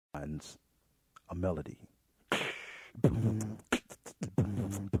Simmons, a melody.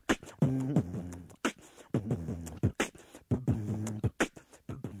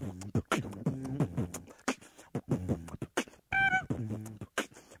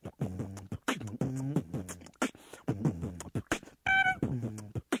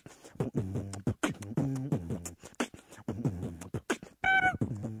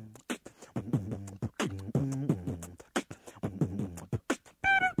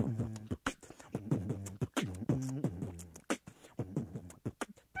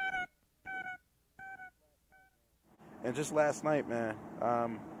 And just last night, man,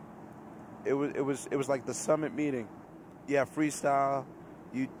 it was like the summit meeting. You had freestyle,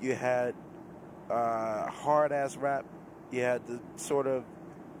 you had hard ass rap, you had the sort of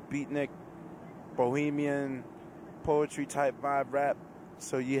beatnik, bohemian, poetry type vibe rap.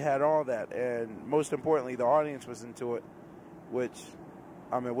 So you had all that, and most importantly, the audience was into it, which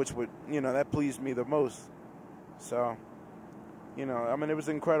would, that pleased me the most. So, it was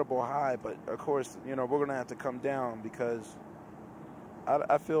an incredible high, but of course, we're going to have to come down because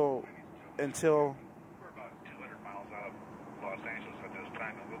I feel until... We're about 200 miles out of Los Angeles at this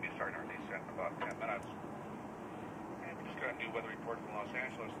time, and we'll be starting our descent in about 10 minutes. And we just got a new weather report from Los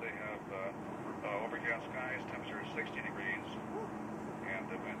Angeles. They have overcast skies, temperature is 60 degrees,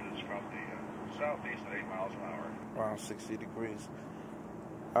 and the wind is from the southeast at 8 miles an hour. Wow, 60 degrees.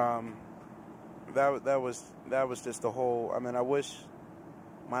 That was just the whole. I wish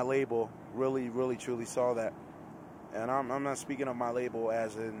my label really, really, truly saw that. And I'm not speaking of my label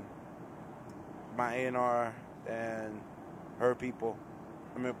as in my A&R and her people.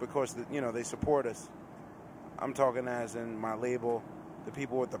 Because they support us. I'm talking as in my label, the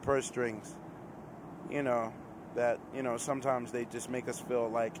people with the purse strings. That sometimes they just make us feel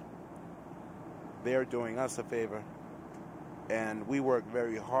like they're doing us a favor, and we work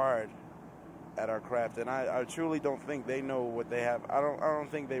very hard at our craft, and I truly don't think they know what they have. I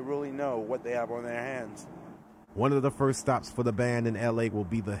don't think they really know what they have on their hands. One of the first stops for the band in LA will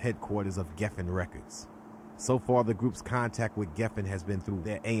be the headquarters of Geffen Records. So far, the group's contact with Geffen has been through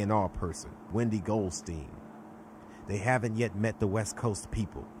their A&R person, Wendy Goldstein. They haven't yet met the West Coast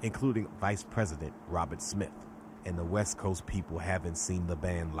people, including Vice President Robert Smith, and the West Coast people haven't seen the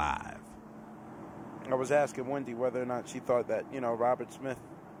band live. I was asking Wendy whether or not she thought that, Robert Smith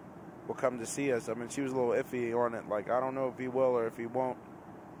will come to see us. She was a little iffy on it. Like, I don't know if he will or if he won't.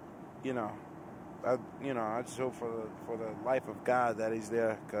 I just hope for the life of God that he's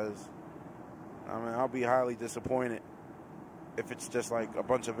there, because, I'll be highly disappointed if it's just like a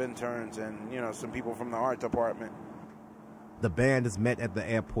bunch of interns and, some people from the art department. The band is met at the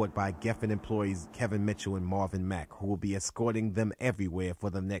airport by Geffen employees Kevin Mitchell and Marvin Mack, who will be escorting them everywhere for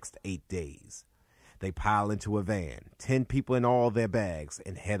the next 8 days. They pile into a van, 10 people in all their bags,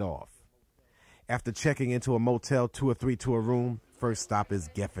 and head off. After checking into a motel 2 or 3 to a room, first stop is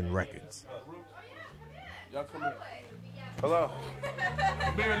Geffen Records. Y'all come here. Hello.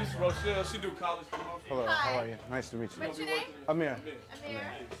 Amir, this is Rochelle. She do college promotion. Hello, how are you? Nice to meet you. What's your name? Amir. Amir.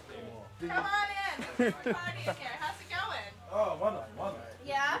 Come on in. There's a party in here. How's it going? Oh, wonderful.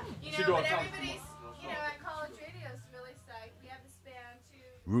 Yeah? She But doing everybody's, at college radio is really psyched. We have this band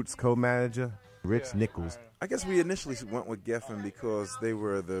too. Roots co-manager Rich Nichols. I guess we initially went with Geffen because they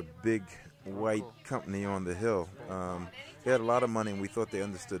were the big white company on the hill. They had a lot of money, and we thought they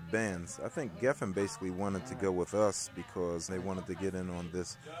understood bands. I think Geffen basically wanted to go with us because they wanted to get in on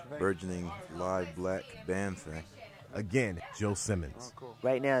this burgeoning live black band thing. Again, Joe Simmons.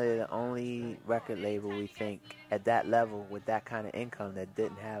 Right now, they're the only record label we think at that level with that kind of income that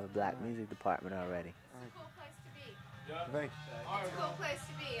didn't have a black music department already. Thank you. It's a cool place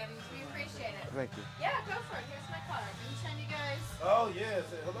to be, and we appreciate it. Thank you. Yeah, go for it. Here's my card. Can you send you guys? Oh, yeah.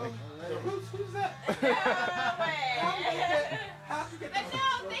 Hello. The Roots, who's that? No way. But no,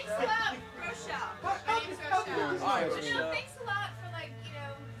 thanks a lot, Rochelle. My name's Rochelle. No, thanks a lot for,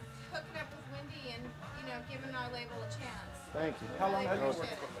 hooking up with Wendy and, giving our label a chance. Thank you. How long have you worked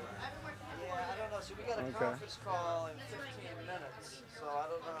with them? I've been working with them. I don't know. So we got a conference call in 15 minutes. So I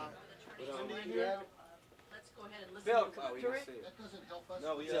don't know. Let's go ahead and listen. Bill, come to read. That doesn't help us.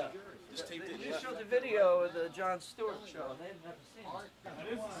 No, just taped it. You showed the video of the Jon Stewart show. They've never seen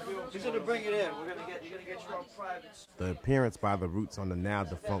it. He's going to bring it in. You're going to get your own private. The appearance by the Roots on the now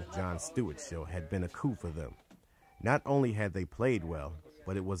defunct Jon Stewart show had been a coup for them. Not only had they played well,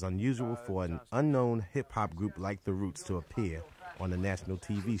 but it was unusual for an unknown hip-hop group like the Roots to appear on a national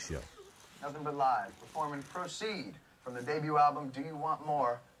TV show. Nothing but live. Performing Proceed from the debut album, Do You Want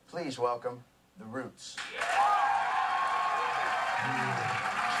More? Please welcome the Roots.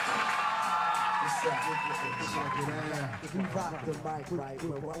 We rock the mic right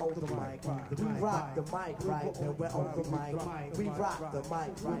when we're on the mic. We rock the mic right when we're on the mic. We rock the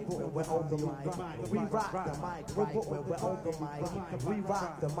mic right when we're on the mic. We rock the mic right when we're on the mic. We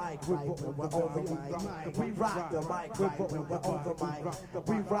rock the mic right when we're on the mic. We rock the mic right when we're on the mic.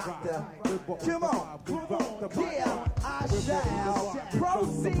 We rock the. Come on, yeah, I shall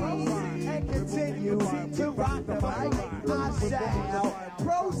proceed and continue to rock the mic. I shall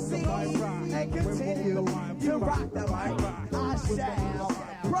proceed and continue to rock the mic. I shall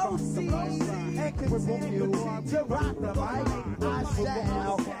proceed and continue to rock the mic. I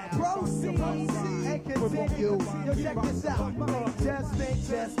shall proceed and continue. Yo, check this out.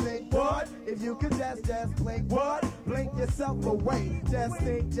 Just think, what? If you could just blink, what? Blink yourself away. Just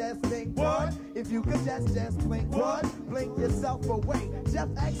think, what? If you could just blink, what? Blink yourself away. Jeff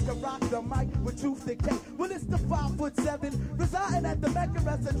X can rock the mic with truth decay. Well, it's the 5'7", residing at the Mecca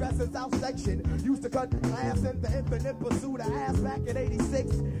Rest Address in South Section. Used to cut glass in the infinite pursuit of ass back in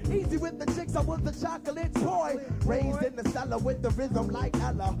 '86. Easy with the chicks, I was the chocolate boy. Raised in the cellar with the rhythm like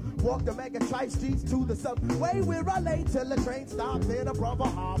Ella. Walked the mega tripe streets to the subway where I lay till the train stopped in a brother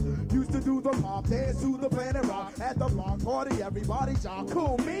hop. Used to do the pop dance to the Planet Rock at the block party. Everybody y'all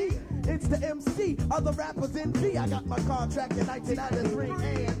cool me. It's the MC, other rappers in V. I got my contract in 1993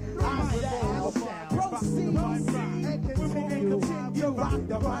 and I shall proceed and continue to rock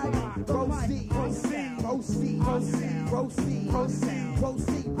the mic. Proceed.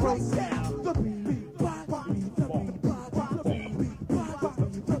 The beat.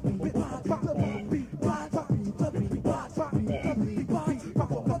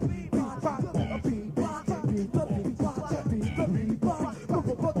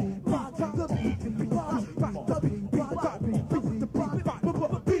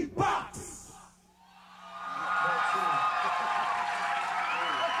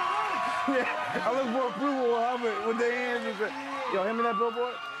 I look for approval when they hands and say, yo, hand me that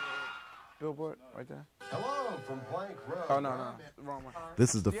billboard. Billboard, right there. Hello from Plank Road. Oh, no, wrong one.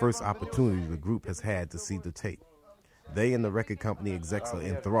 This is the first opportunity the group has had to see the tape. They and the record company execs are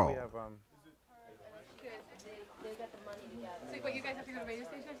enthralled. So what, you guys have to go to the radio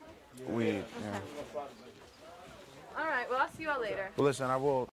station or something? Yeah. All right, well, I'll see you all later. Well, listen, I will.